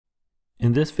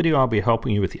In this video, I'll be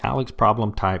helping you with the ALEKS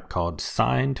problem type called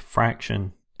signed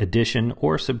fraction addition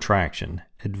or subtraction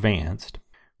advanced.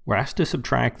 We're asked to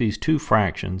subtract these two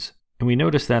fractions, and we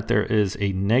notice that there is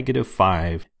a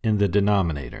 -5 in the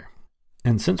denominator.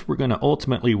 And since we're going to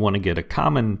ultimately want to get a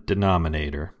common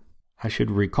denominator, I should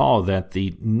recall that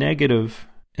the negative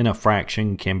in a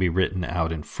fraction can be written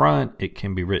out in front, it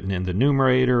can be written in the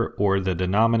numerator or the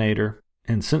denominator.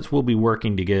 And since we'll be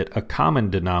working to get a common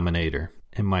denominator,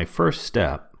 in my first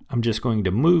step, I'm just going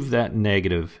to move that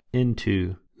negative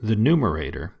into the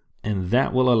numerator, and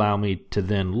that will allow me to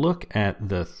then look at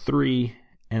the 3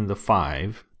 and the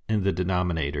 5 in the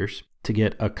denominators to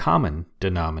get a common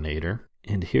denominator.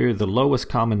 And here the lowest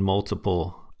common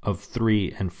multiple of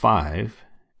 3 and 5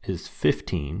 is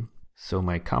 15. So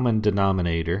my common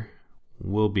denominator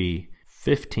will be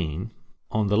 15.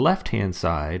 On the left-hand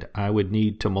side, I would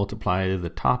need to multiply the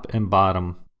top and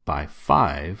bottom by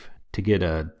 5 to get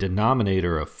a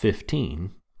denominator of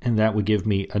 15. And that would give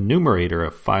me a numerator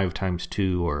of 5 times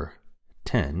 2, or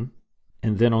 10.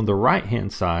 And then on the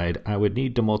right-hand side, I would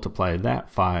need to multiply that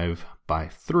 5 by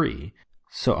 3.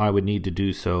 So I would need to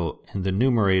do so in the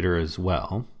numerator as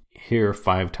well. Here,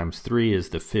 5 times 3 is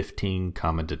the 15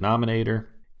 common denominator.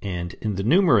 And in the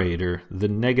numerator, the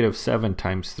 -7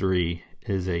 times 3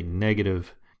 is a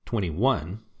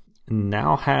 -21.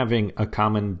 Now having a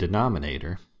common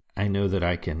denominator, I know that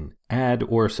I can add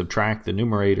or subtract the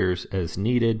numerators as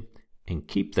needed and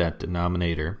keep that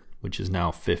denominator, which is now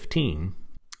 15.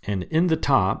 And in the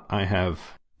top, I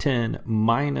have 10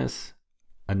 minus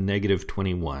a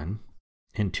 -21.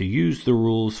 And to use the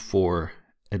rules for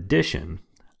addition,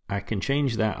 I can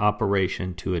change that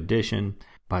operation to addition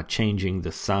by changing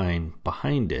the sign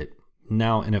behind it.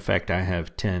 Now, in effect, I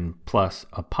have 10 plus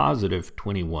a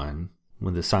 +21.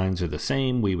 When the signs are the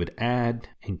same, we would add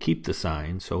and keep the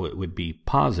sign, so it would be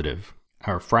positive.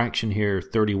 Our fraction here,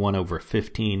 31 over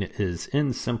 15, is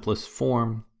in simplest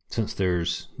form, since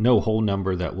there's no whole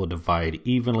number that will divide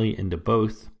evenly into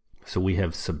both. So we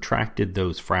have subtracted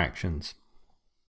those fractions.